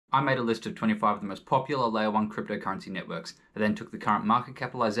I made a list of 25 of the most popular Layer 1 cryptocurrency networks. I then took the current market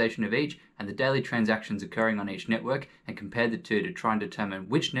capitalization of each and the daily transactions occurring on each network and compared the two to try and determine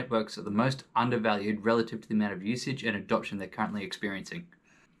which networks are the most undervalued relative to the amount of usage and adoption they're currently experiencing.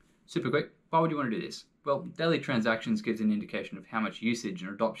 Super quick, why would you want to do this? Well, daily transactions gives an indication of how much usage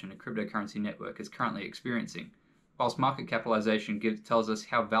and adoption a cryptocurrency network is currently experiencing, whilst market capitalization tells us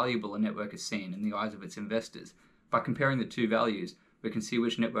how valuable a network is seen in the eyes of its investors. By comparing the two values, we can see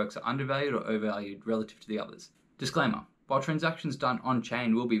which networks are undervalued or overvalued relative to the others. Disclaimer: while transactions done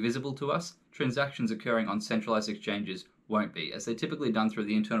on-chain will be visible to us, transactions occurring on centralized exchanges won't be, as they're typically done through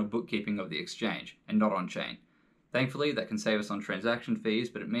the internal bookkeeping of the exchange and not on-chain. Thankfully, that can save us on transaction fees,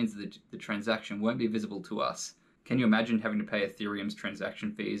 but it means that the transaction won't be visible to us. Can you imagine having to pay Ethereum's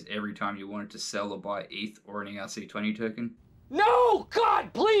transaction fees every time you wanted to sell or buy ETH or an ERC20 token? No!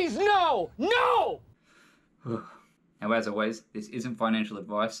 God, please, no! No! Now, as always, this isn't financial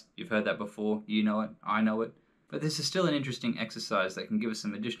advice. You've heard that before, you know it, I know it. But this is still an interesting exercise that can give us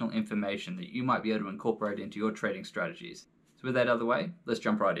some additional information that you might be able to incorporate into your trading strategies. So with that out of the way, let's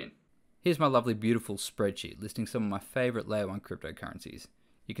jump right in. Here's my lovely, beautiful spreadsheet listing some of my favorite Layer 1 cryptocurrencies.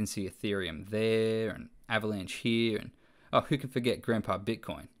 You can see Ethereum there, and Avalanche here, and oh, who can forget Grandpa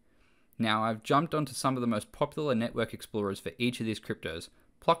Bitcoin? Now, I've jumped onto some of the most popular network explorers for each of these cryptos,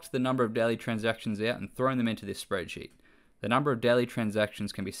 plucked the number of daily transactions out and thrown them into this spreadsheet. The number of daily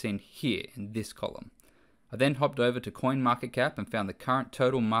transactions can be seen here in this column. I then hopped over to CoinMarketCap and found the current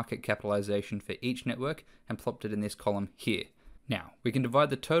total market capitalization for each network and plopped it in this column here. Now, we can divide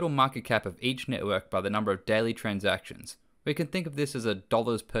the total market cap of each network by the number of daily transactions. We can think of this as a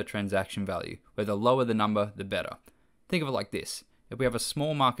dollars per transaction value, where the lower the number, the better. Think of it like this: if we have a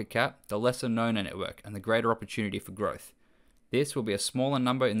small market cap, the lesser known a network and the greater opportunity for growth. This will be a smaller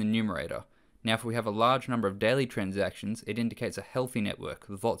number in the numerator. Now, if we have a large number of daily transactions, it indicates a healthy network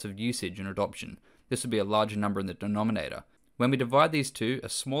with lots of usage and adoption. This will be a larger number in the denominator. When we divide these two, a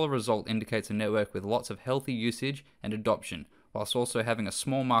smaller result indicates a network with lots of healthy usage and adoption, whilst also having a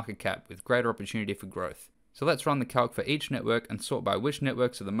small market cap with greater opportunity for growth. So let's run the calc for each network and sort by which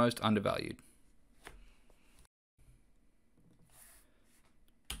networks are the most undervalued.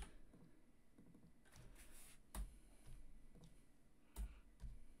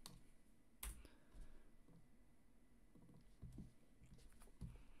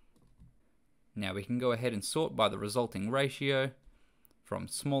 Now we can go ahead and sort by the resulting ratio from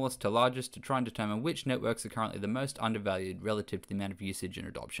smallest to largest to try and determine which networks are currently the most undervalued relative to the amount of usage and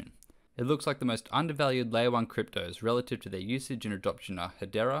adoption. It looks like the most undervalued Layer 1 cryptos relative to their usage and adoption are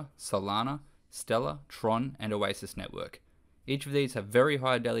Hedera, Solana, Stellar, Tron, and Oasis Network. Each of these have very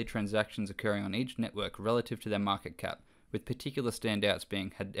high daily transactions occurring on each network relative to their market cap, with particular standouts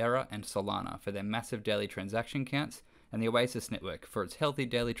being Hedera and Solana for their massive daily transaction counts, and the Oasis Network for its healthy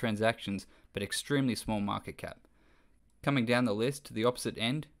daily transactions but extremely small market cap. Coming down the list to the opposite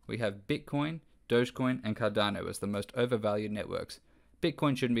end, we have Bitcoin, Dogecoin, and Cardano as the most overvalued networks.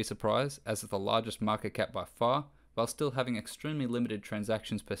 Bitcoin shouldn't be a surprise, as it's the largest market cap by far, while still having extremely limited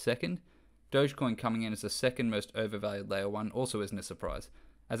transactions per second. Dogecoin coming in as the second most overvalued Layer 1 also isn't a surprise,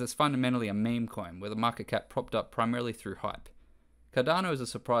 as it's fundamentally a meme coin with a market cap propped up primarily through hype. Cardano is a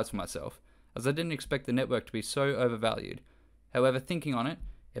surprise for myself, as I didn't expect the network to be so overvalued. However, thinking on it,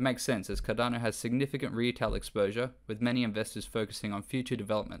 it makes sense as Cardano has significant retail exposure, with many investors focusing on future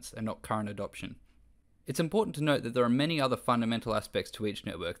developments and not current adoption. It's important to note that there are many other fundamental aspects to each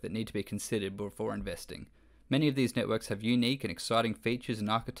network that need to be considered before investing. Many of these networks have unique and exciting features and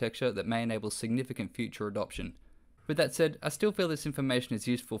architecture that may enable significant future adoption. With that said, I still feel this information is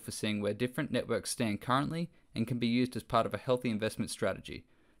useful for seeing where different networks stand currently and can be used as part of a healthy investment strategy.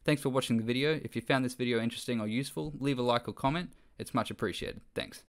 Thanks for watching the video. If you found this video interesting or useful, leave a like or comment. It's much appreciated. Thanks.